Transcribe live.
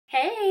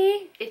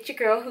Hey, it's your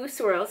girl who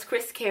swirls,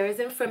 Chris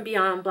Karazin from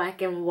Beyond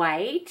Black and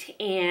White,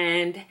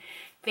 and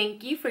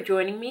thank you for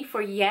joining me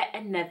for yet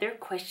another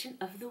question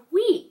of the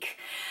week.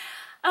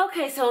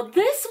 Okay, so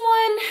this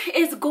one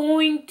is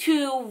going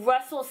to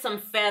rustle some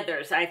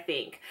feathers, I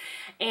think.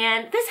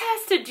 And this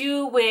has to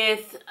do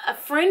with a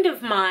friend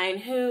of mine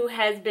who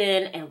has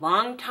been a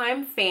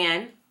longtime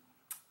fan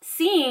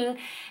seeing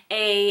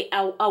a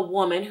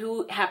woman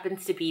who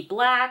happens to be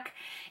Black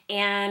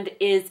and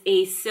is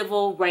a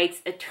civil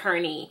rights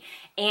attorney.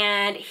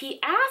 And he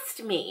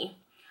asked me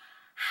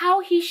how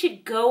he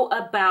should go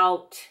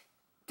about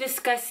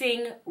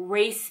discussing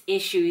race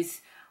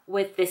issues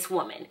with this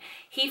woman.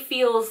 He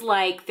feels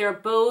like they're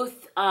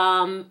both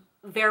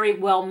very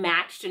well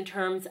matched in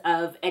terms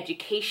of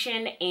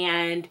education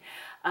and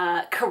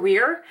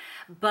career,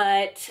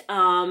 but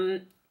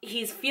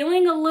he's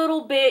feeling a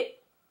little bit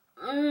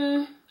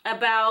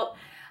about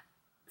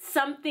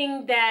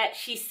something that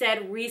she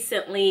said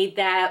recently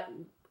that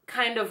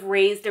kind of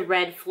raised a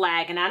red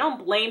flag, and I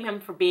don't blame him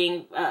for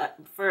being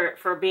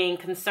being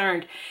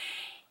concerned.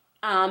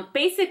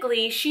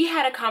 Basically, she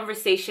had a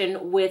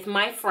conversation with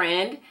my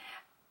friend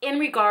in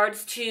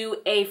regards to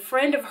a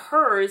friend of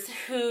hers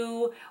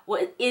who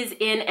is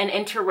in an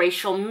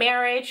interracial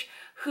marriage,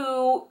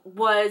 who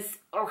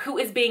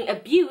is being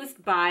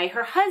abused by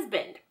her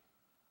husband.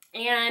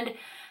 And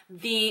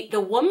the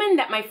woman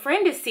that my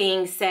friend is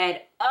seeing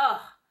said,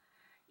 "Oh,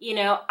 you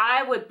know,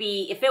 I would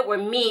be, if it were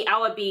me, I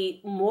would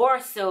be more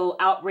so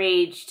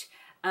outraged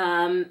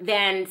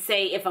than,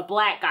 say, if a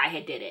Black guy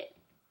had did it."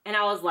 And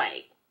I was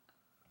like,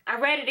 I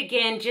read it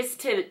again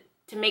just to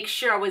make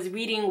sure I was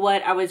reading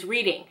what I was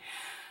reading.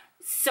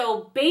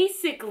 So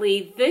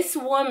basically, this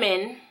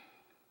woman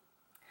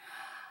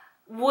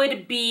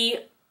would be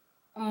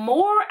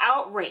more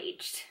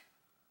outraged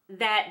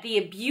that the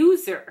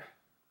abuser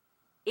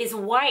is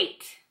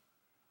white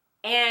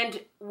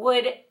and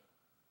would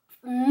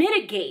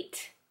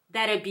mitigate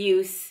that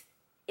abuse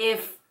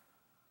if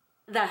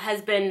the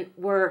husband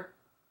were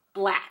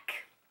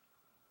Black.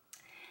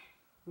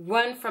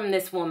 Run from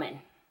this woman,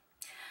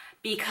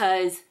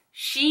 because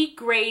she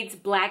grades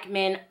Black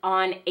men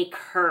on a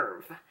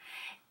curve.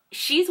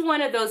 She's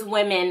one of those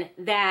women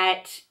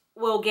that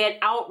will get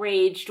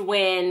outraged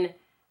when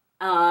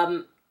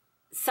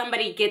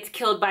somebody gets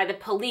killed by the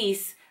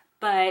police,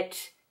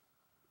 but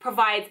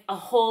provides a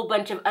whole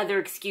bunch of other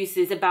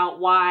excuses about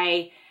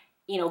why,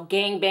 you know,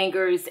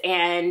 gangbangers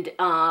and,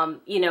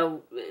 you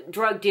know,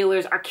 drug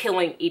dealers are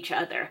killing each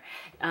other.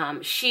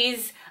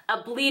 She's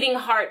a bleeding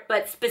heart,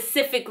 but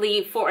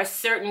specifically for a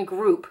certain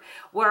group,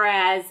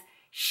 whereas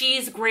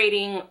she's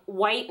grading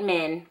white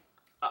men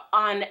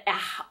on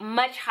a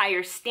much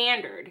higher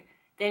standard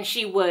than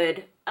she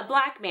would a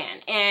Black man.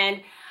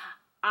 And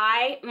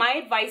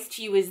my advice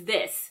to you is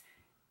this: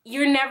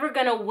 you're never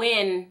gonna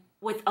win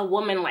with a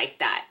woman like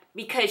that,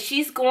 because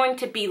she's going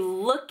to be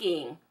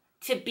looking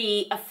to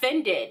be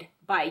offended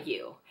by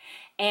you,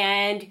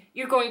 and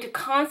you're going to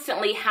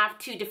constantly have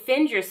to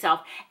defend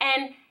yourself.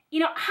 And you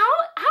know, how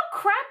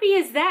crappy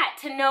is that,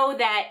 to know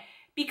that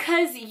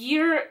because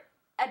you're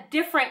a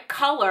different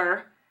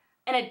color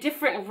and a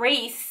different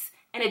race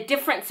and a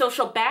different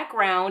social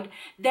background,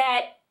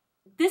 that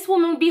this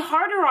woman would be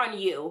harder on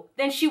you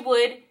than she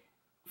would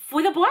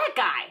with a Black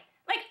guy?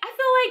 Like, I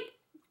feel like,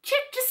 chick,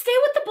 just stay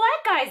with the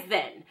Black guys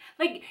then.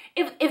 Like,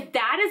 if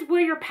that is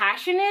where your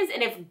passion is,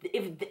 and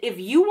if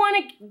you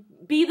want to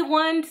be the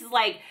one to,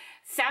 like,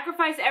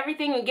 sacrifice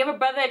everything and give a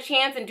brother a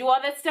chance and do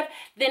all that stuff,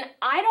 then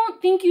I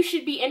don't think you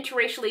should be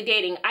interracially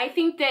dating. I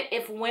think that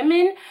if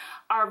women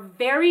are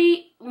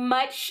very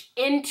much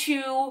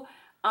into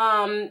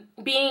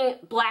being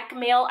Black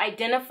male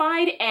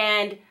identified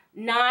and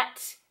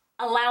not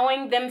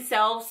allowing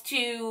themselves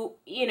to,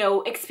 you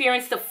know,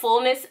 experience the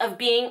fullness of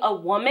being a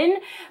woman,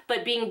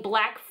 but being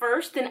Black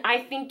first, then I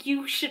think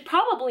you should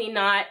probably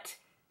not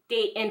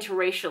date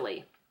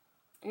interracially.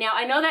 Now,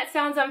 I know that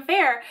sounds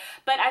unfair,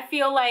 but I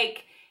feel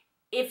like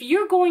if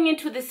you're going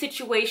into the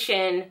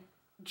situation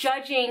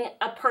judging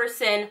a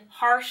person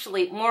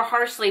more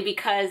harshly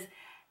because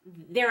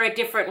they're a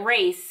different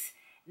race,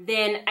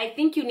 then I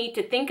think you need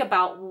to think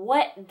about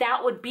what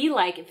that would be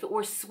like if it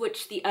were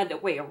switched the other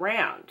way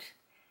around.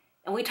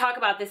 And we talk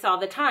about this all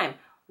the time.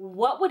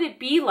 What would it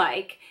be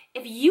like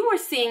if you were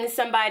seeing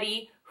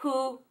somebody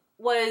who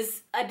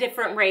was a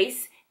different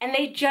race and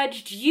they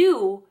judged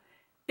you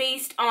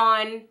based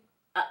on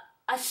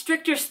a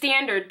stricter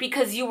standard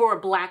because you were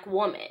a Black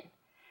woman?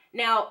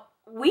 Now,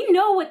 we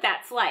know what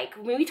that's like.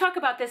 When we talk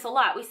about this a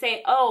lot, we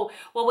say, oh,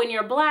 well, when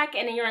you're Black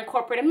and you're in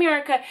corporate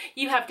America,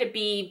 you have to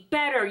be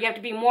better, you have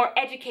to be more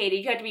educated,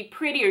 you have to be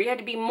prettier, you have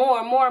to be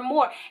more.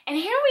 And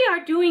here we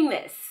are doing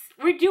this.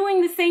 We're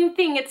doing the same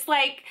thing. It's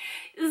like,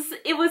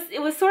 it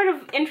was sort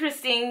of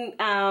interesting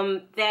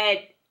that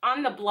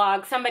on the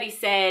blog somebody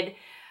said,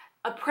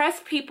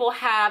 oppressed people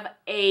have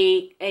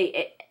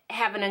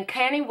an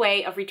uncanny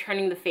way of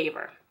returning the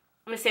favor.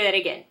 I'm gonna say that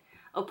again.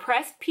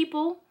 Oppressed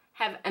people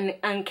have an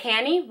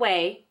uncanny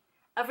way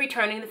of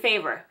returning the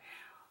favor.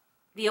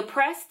 The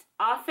oppressed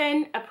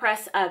often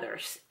oppress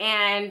others,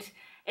 and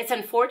It's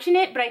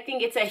unfortunate, but I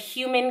think it's a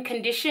human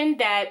condition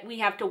that we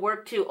have to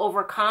work to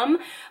overcome.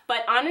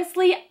 But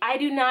honestly, I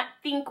do not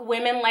think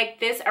women like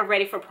this are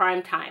ready for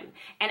prime time.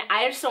 And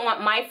I just don't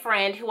want my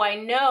friend, who I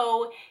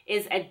know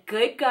is a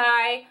good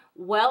guy,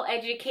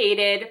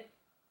 well-educated,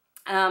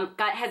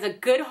 has a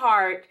good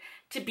heart,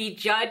 to be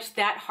judged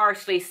that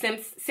harshly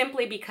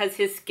simply because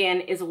his skin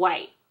is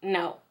white.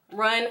 No,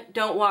 run,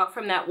 don't walk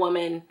from that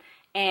woman,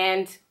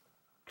 and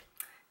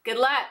good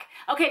luck.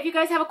 Okay, if you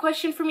guys have a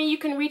question for me, you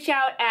can reach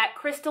out at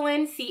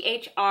Christelyn,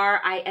 CHRISTELYN,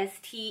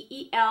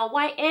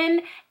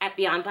 at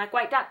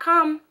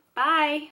beyondblackwhite.com. Bye.